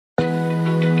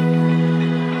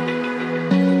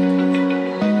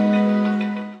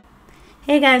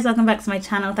Hey guys, welcome back to my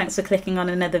channel. Thanks for clicking on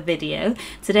another video.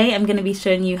 Today I'm going to be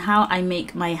showing you how I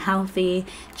make my healthy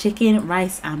chicken,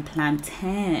 rice and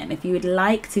plantain. If you would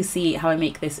like to see how I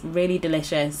make this really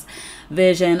delicious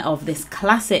version of this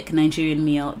classic Nigerian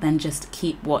meal, then just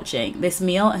keep watching. This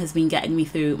meal has been getting me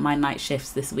through my night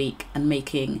shifts this week and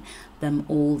making them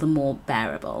all the more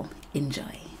bearable.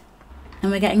 Enjoy. And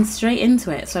we're getting straight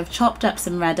into it. So I've chopped up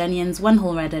some red onions, one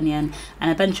whole red onion and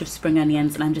a bunch of spring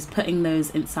onions, and I'm just putting those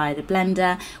inside a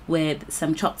blender with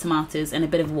some chopped tomatoes and a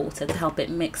bit of water to help it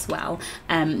mix well.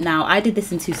 Now I did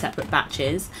this in 2 separate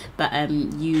batches, but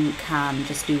you can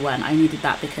just do one. I only did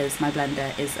that because my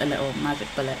blender is a little magic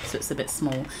bullet, so it's a bit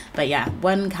small. But yeah,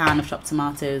 1 can of chopped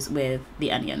tomatoes with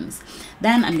the onions.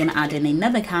 Then I'm going to add in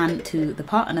another can to the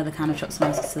pot, another can of chopped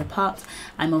tomatoes to the pot.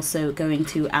 I'm also going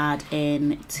to add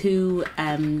in 2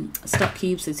 stock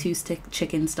cubes, so 2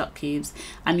 chicken stock cubes.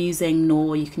 I'm using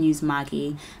Knorr, you can use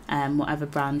Maggi, whatever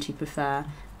brand you prefer.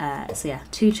 So yeah,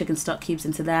 2 chicken stock cubes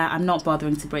into there. I'm not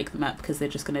bothering to break them up because they're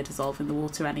just going to dissolve in the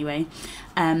water anyway.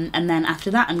 And then after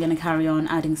that I'm going to carry on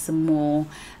adding some more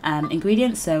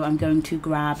ingredients. So I'm going to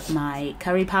grab my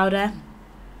curry powder.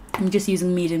 I'm just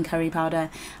using medium curry powder,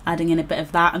 adding in a bit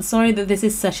of that. I'm sorry that this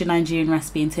is such a Nigerian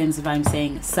recipe in terms of I'm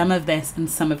saying some of this and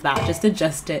some of that. Just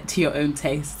adjust it to your own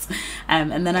tastes.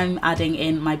 And then I'm adding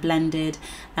in my blended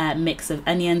mix of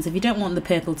onions. If you don't want the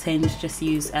purple tinge, just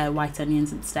use white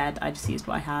onions instead. I just used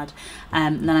what I had.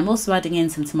 And then I'm also adding in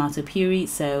some tomato puree,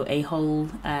 so a whole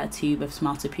tube of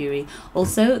tomato puree.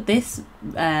 Also, this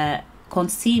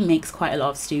quantity makes quite a lot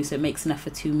of stew, so it makes enough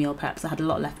for 2 meal preps. I had a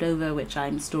lot left over which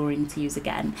I'm storing to use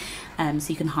again, so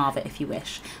you can halve it if you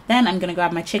wish. Then I'm going to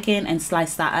grab my chicken and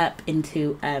slice that up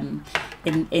into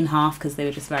in half because they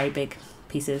were just very big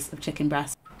pieces of chicken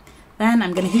breast. Then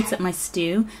I'm going to heat up my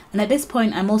stew, and at this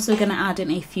point I'm also going to add in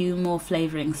a few more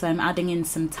flavourings. So I'm adding in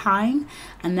some thyme,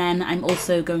 and then I'm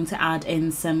also going to add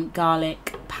in some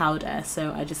garlic powder.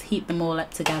 So I just heat them all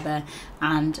up together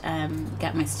and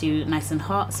get my stew nice and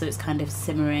hot so it's kind of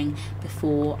simmering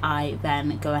before I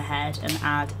then go ahead and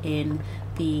add in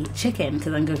the chicken,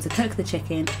 because I'm going to cook the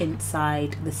chicken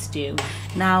inside the stew.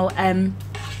 Now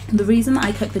the reason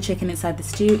I cook the chicken inside the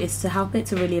stew is to help it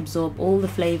to really absorb all the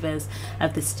flavours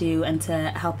of the stew and to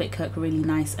help it cook really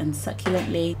nice and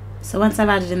succulently. So once I've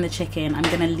added in the chicken, I'm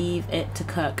going to leave it to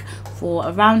cook for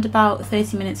around about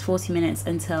 30 minutes, 40 minutes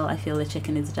until I feel the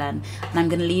chicken is done. And I'm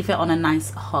going to leave it on a nice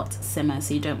hot simmer,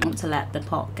 so you don't want to let the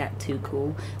pot get too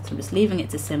cool. So I'm just leaving it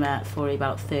to simmer for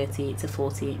about 30 to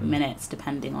 40 minutes,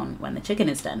 depending on when the chicken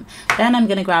is done. Then I'm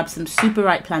going to grab some super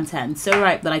ripe plantain, so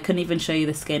ripe that I couldn't even show you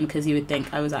the skin because you would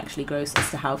think I was actually gross as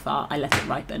to how far I let it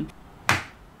ripen.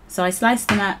 So I sliced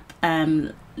them up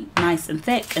nice and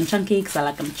thick and chunky because I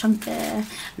like them chunky.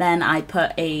 Then I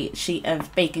put a sheet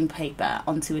of baking paper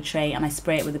onto a tray and I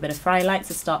spray it with a bit of fry light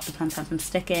to stop the plantain from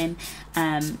sticking,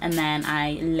 and then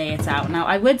I lay it out. Now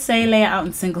I would say lay it out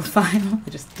in single file. I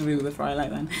just threw the fry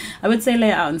light then. I would say lay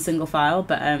it out in single file,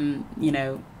 but you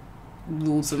know,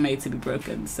 rules are made to be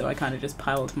broken, so I kind of just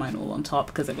piled mine all on top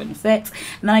because it wouldn't fit.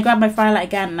 And then I grabbed my fry light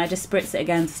again and I just spritz it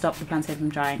again to stop the plantain from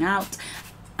drying out.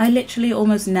 I literally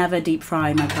almost never deep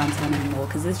fry my plantain anymore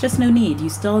because there's just no need. You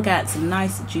still get some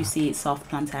nice juicy soft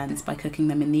plantains by cooking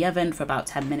them in the oven for about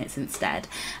 10 minutes instead.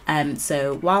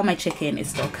 So while my chicken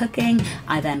is still cooking,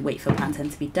 I then wait for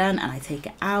plantain to be done and I take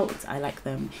it out. I like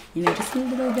them, you know, just a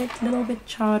little bit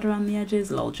charred around the edges.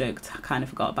 Lol, joked, I kind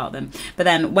of forgot about them. But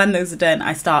then when those are done,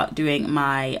 I start doing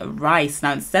my rice.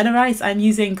 Now instead of rice, I'm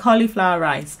using cauliflower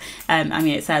rice. I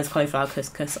mean, it says cauliflower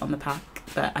couscous on the pack,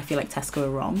 but I feel like Tesco are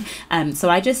wrong. So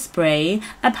I just spray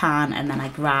a pan and then I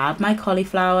grab my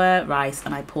cauliflower rice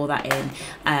and I pour that in,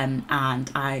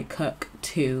 and I cook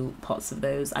 2 pots of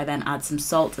those. I then add some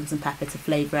salt and some pepper to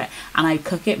flavour it, and I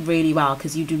cook it really well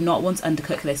because you do not want to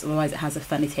undercook this, otherwise it has a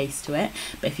funny taste to it.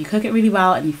 But if you cook it really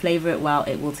well and you flavour it well,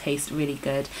 it will taste really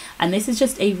good. And this is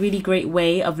just a really great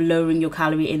way of lowering your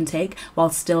calorie intake while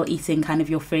still eating kind of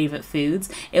your favourite foods.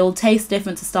 It will taste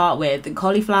different to start with. The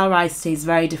cauliflower rice tastes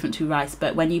very different to rice,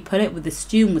 but when you put it with the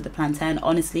stew and with the plantain,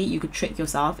 honestly you could trick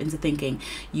yourself into thinking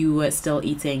you were still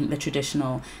eating the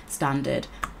traditional standard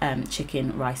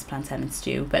chicken, rice, plantain and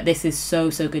stew. But this is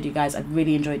so good, you guys. I've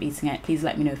really enjoyed eating it. Please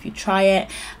let me know if you try it,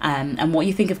 and what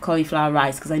you think of cauliflower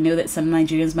rice, because I know that some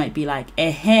Nigerians might be like,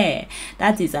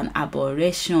 that is an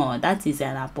aberration, that is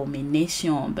an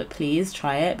abomination. But please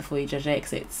try it before you judge it,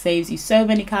 because it saves you so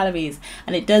many calories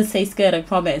and it does taste good. I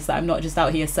promise that I'm not just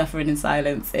out here suffering in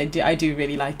silence. I do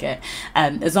really like it.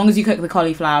 As long as you cook the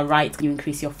cauliflower right, you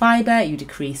increase your fibre, you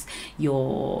decrease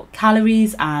your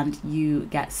calories, and you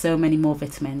get so many more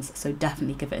vitamins vitamins, so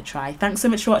definitely give it a try. Thanks so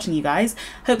much for watching, you guys.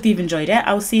 Hope you've enjoyed it.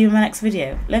 I will see you in my next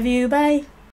video. Love you, bye.